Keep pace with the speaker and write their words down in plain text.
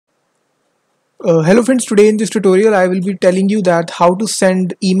Hello friends, today in this tutorial I will be telling you that how to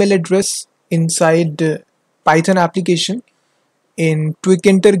send email address inside Python application in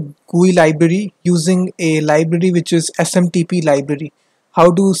Tkinter GUI library using a library which is SMTP library.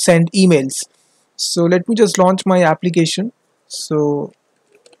 How to send emails. So let me just launch my application. So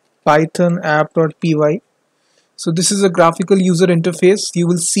Python app.py. So this is a graphical user interface. You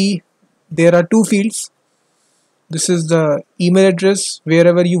will see there are two fields. This is the email address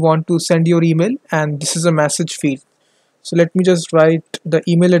wherever you want to send your email, and this is a message field. So let me just write the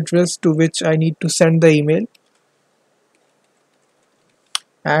email address to which I need to send the email,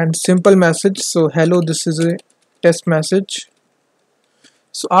 and simple message. So hello, this is a test message.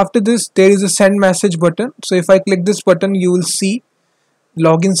 So after this there is a send message button. So if I click this button, you will see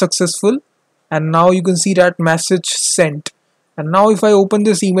login successful, and now you can see that message sent. And now if I open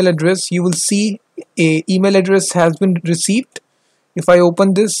this email address, you will see a email address has been received. If I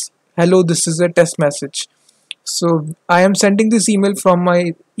open this, hello, this is a test message. So I am sending this email from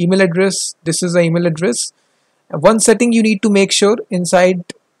my email address. This is the email address. One setting you need to make sure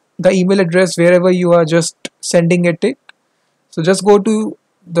inside the email address wherever you are just sending it. So just go to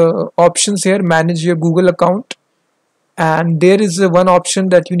the options here, manage your Google account, and there is one option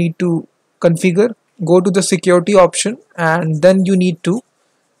that you need to configure. Go to the security option, and then you need to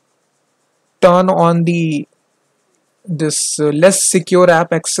turn on this less secure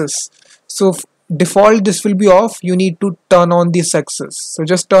app access. So default this will be off. You need to turn on this access. So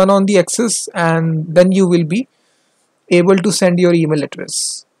just turn on the access, and then you will be able to send your email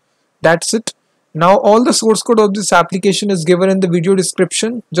address. That's it. Now all the source code of this application is given in the video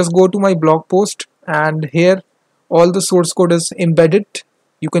description. Just go to my blog post, and here all the source code is embedded.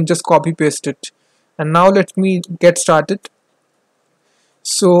 You can just copy paste it. And now let me get started.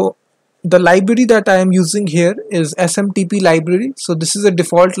 So the library that I am using here is SMTP library. So this is a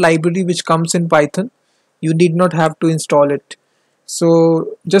default library which comes in Python. You need not have to install it.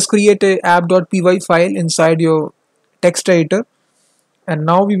 So just create a app.py file inside your text editor. And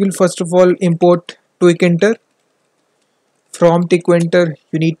now we will first of all import Tkinter. From Tkinter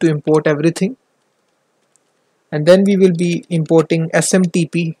you need to import everything. And then we will be importing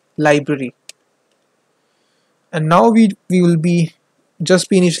SMTP library. And now we will be just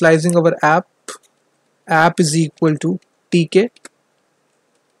be initializing our app is equal to tk,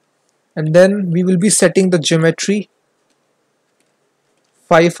 and then we will be setting the geometry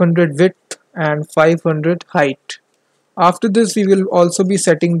 500 width and 500 height. After this we will also be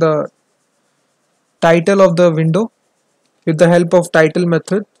setting the title of the window with the help of title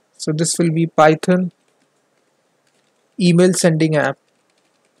method. So this will be Python email sending app.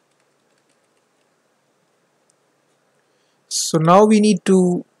 So now we need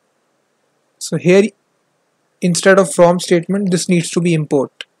to, so here instead of from statement this needs to be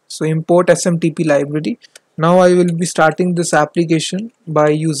import. So import SMTP library. Now I will be starting this application by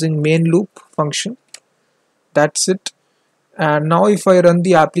using main loop function. That's it. And now if I run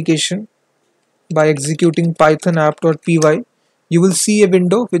the application by executing python app.py, you will see a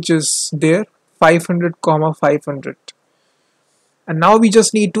window which is there 500, 500. And now we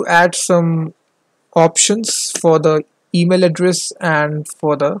just need to add some options for the email address and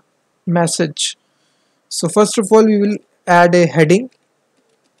for the message. So first of all we will add a heading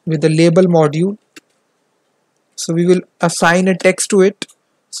with the label module. So we will assign a text to it.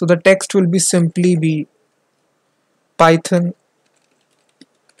 So the text will be simply be Python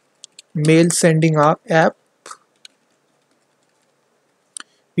mail sending app.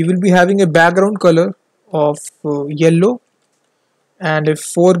 We will be having a background color of yellow and a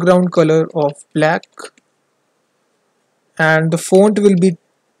foreground color of black, and the font will be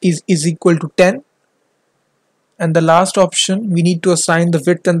is equal to 10. And the last option we need to assign the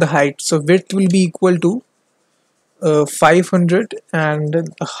width and the height. So width will be equal to 500 and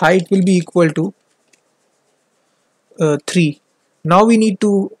the height will be equal to 3. Now we need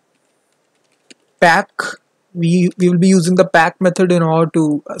to pack. We will be using the pack method in order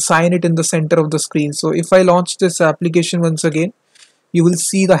to assign it in the center of the screen. So if I launch this application once again, you will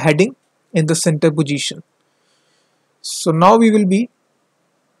see the heading in the center position. So now we will be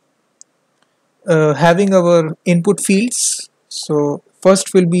having our input fields. So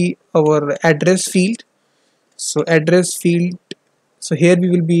first will be our address field. So address field, so here we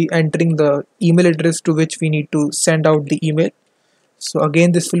will be entering the email address to which we need to send out the email. So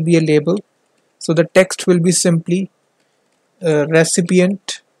again this will be a label. So the text will be simply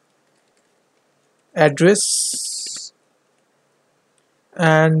recipient address,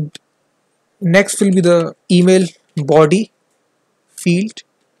 and next will be the email body field.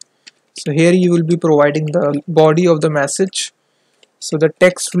 So here you will be providing the body of the message. So the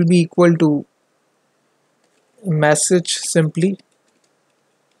text will be equal to message simply.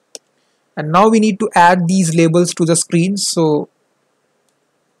 And now we need to add these labels to the screen. So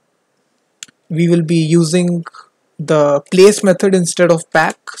we will be using the place method instead of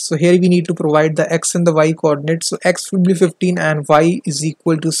pack. So here we need to provide the x and the y coordinates. So x will be 15 and y is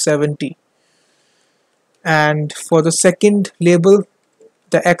equal to 70. And for the second label,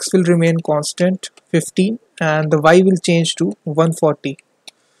 the x will remain constant 15 and the y will change to 140.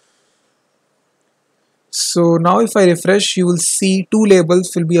 So now if I refresh, you will see two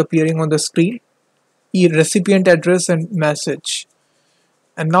labels will be appearing on the screen, recipient address and message.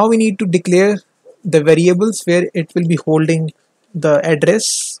 And now we need to declare the variables where it will be holding the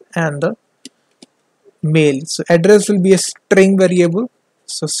address and the mail. So address will be a string variable,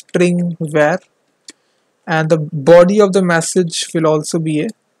 so string var, and the body of the message will also be a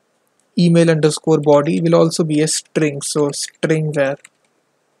email underscore body will also be a string, so string var.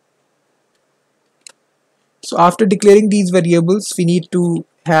 So after declaring these variables, we need to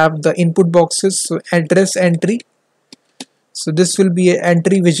have the input boxes. So address entry, so this will be an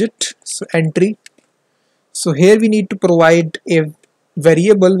entry widget, so entry. So here we need to provide a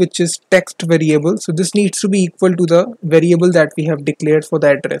variable which is text variable, so this needs to be equal to the variable that we have declared for the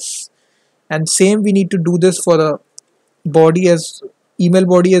address. And same we need to do this for the body as email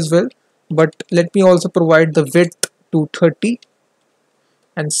body as well, but let me also provide the width to 30,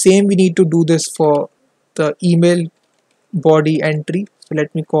 and same we need to do this for the email body entry. So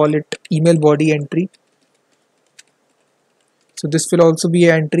let me call it email body entry. So this will also be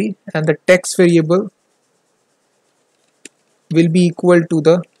an entry, and the text variable will be equal to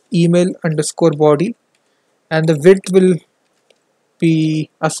the email underscore body, and the width will be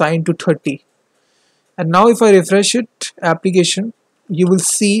assigned to 30. And now if I refresh it application, you will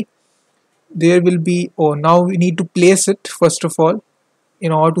see there will be, oh, now we need to place it first of all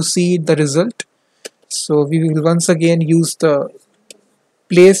in order to see the result. So we will once again use the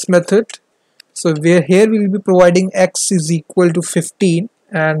place method. So where here we will be providing x is equal to 15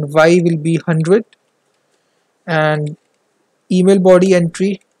 and y will be 100, and email body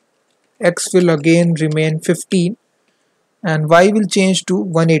entry x will again remain 15 and y will change to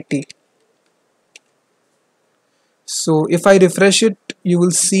 180. So if I refresh it, you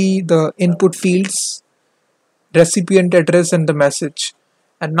will see the input fields, recipient address and the message.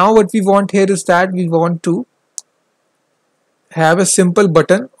 And now what we want here is that we want to have a simple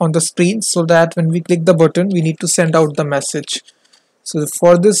button on the screen, so that when we click the button we need to send out the message. So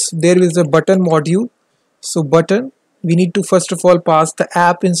for this there is a button module. So button, we need to first of all pass the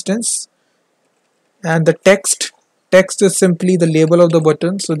app instance, and the text is simply the label of the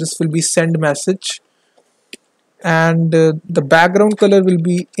button, so this will be send message, and the background color will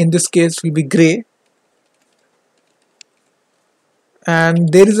be, in this case, will be gray.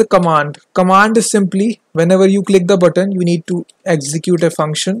 And there is a command is simply whenever you click the button you need to execute a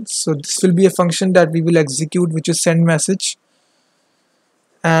function. So this will be a function that we will execute, which is send message,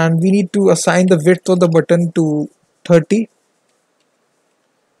 and we need to assign the width of the button to 30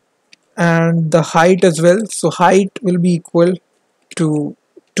 and the height as well. So height will be equal to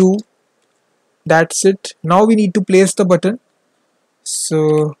 2. That's it. Now we need to place the button,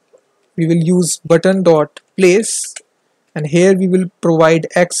 so we will use button dot place, and here we will provide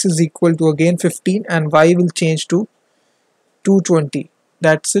x is equal to again 15 and y will change to 220.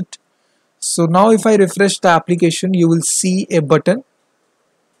 That's it. So now if I refresh the application, you will see a button.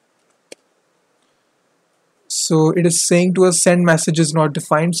 So it is saying to us send message is not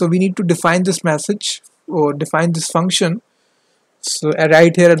defined, so we need to define this message or define this function. So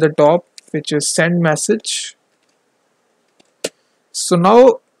right here at the top, which is send message. So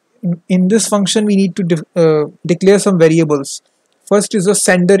now in this function we need to declare some variables. First is a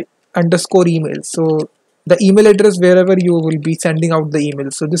sender underscore email, so the email address wherever you will be sending out the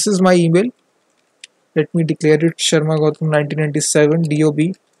email. So this is my email. Let me declare it Sharma Gautam 1997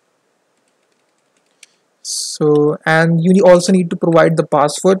 DOB. So, and you also need to provide the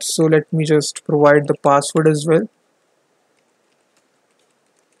password, so let me just provide the password as well.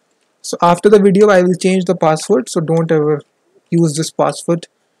 So after the video I will change the password, so don't ever use this password.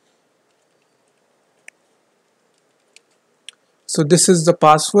 So this is the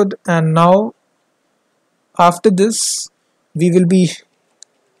password, and now after this we will be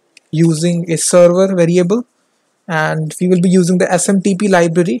using a server variable, and we will be using the SMTP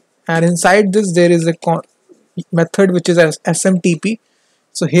library, and inside this there is a method which is as SMTP.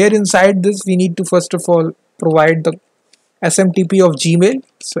 So here inside this we need to first of all provide the SMTP of Gmail,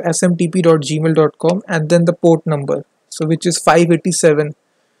 so smtp.gmail.com, and then the port number, so which is 587.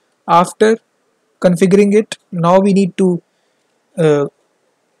 After configuring it, now we need to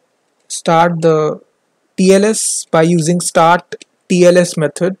start the TLS by using start TLS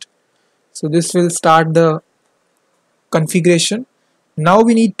method. So this will start the configuration. Now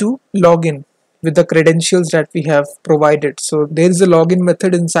we need to log in with the credentials that we have provided. So there is a login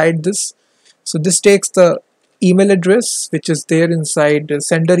method inside this. So this takes the email address which is there inside the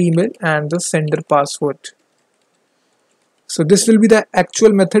sender email and the sender password. So this will be the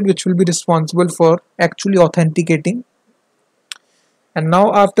actual method which will be responsible for actually authenticating. And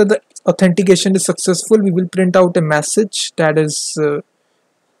now after the authentication is successful, we will print out a message that is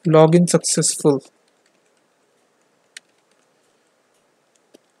login successful.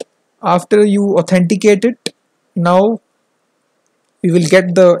 After you authenticate it, now we will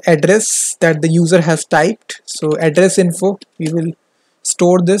get the address that the user has typed. So address info, we will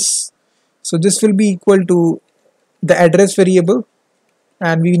store this. So this will be equal to the address variable,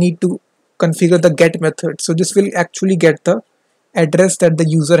 and we need to configure the get method. So this will actually get the address that the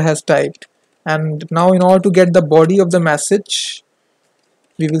user has typed. And now in order to get the body of the message,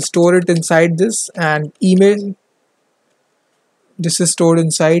 we will store it inside this, and email, this is stored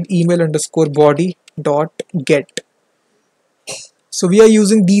inside email underscore body dot get. So we are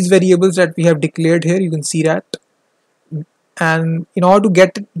using these variables that we have declared here, you can see that. And in order to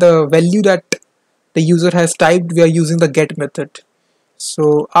get the value that the user has typed, we are using the get method.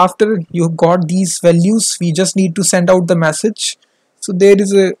 So after you got these values, we just need to send out the message. So there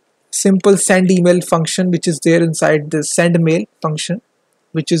is a simple send email function which is there inside the send mail function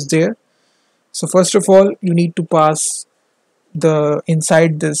which is there. So first of all, you need to pass the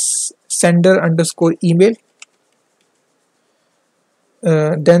inside this sender underscore email,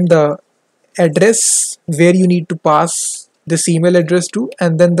 then the address where you need to pass this email address to,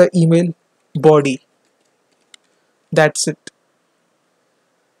 and then the email body. That's it.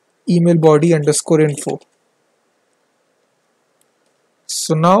 Email body underscore info.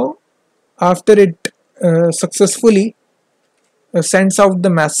 So now after it successfully sends out the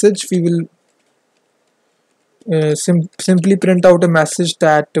message, we will simply print out a message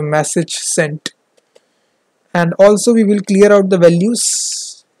that message sent. And also we will clear out the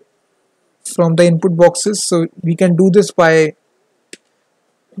values from the input boxes. So we can do this by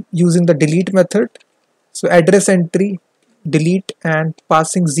using the delete method. So address entry delete and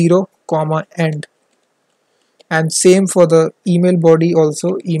passing 0, end. And same for the email body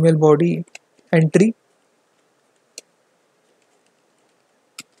also, email body entry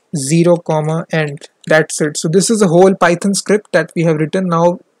 0, end. That's it. So this is a whole Python script that we have written.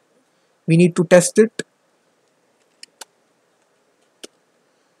 Now we need to test it.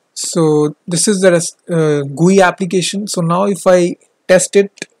 So this is the GUI application. So now if I test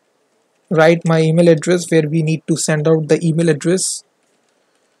it, write my email address where we need to send out the email address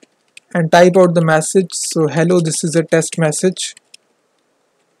and type out the message. So hello, this is a test message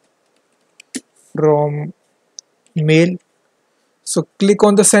from mail. So click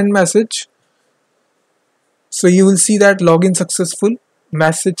on the send message. So you will see that login successful,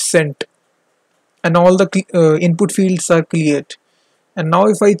 message sent, and all the input fields are cleared. And now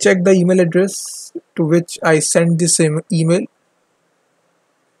if I check the email address to which I sent this email,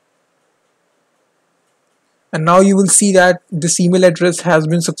 and now you will see that this email address has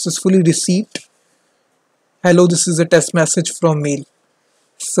been successfully received. Hello, this is a test message from mail.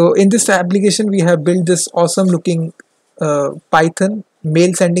 So in this application we have built this awesome looking Python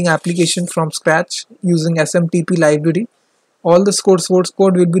mail sending application from scratch using SMTP library. All the source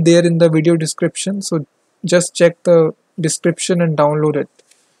code will be there in the video description, so just check the description and download it.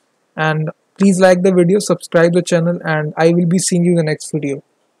 And please like the video, subscribe the channel, and I will be seeing you in the next video.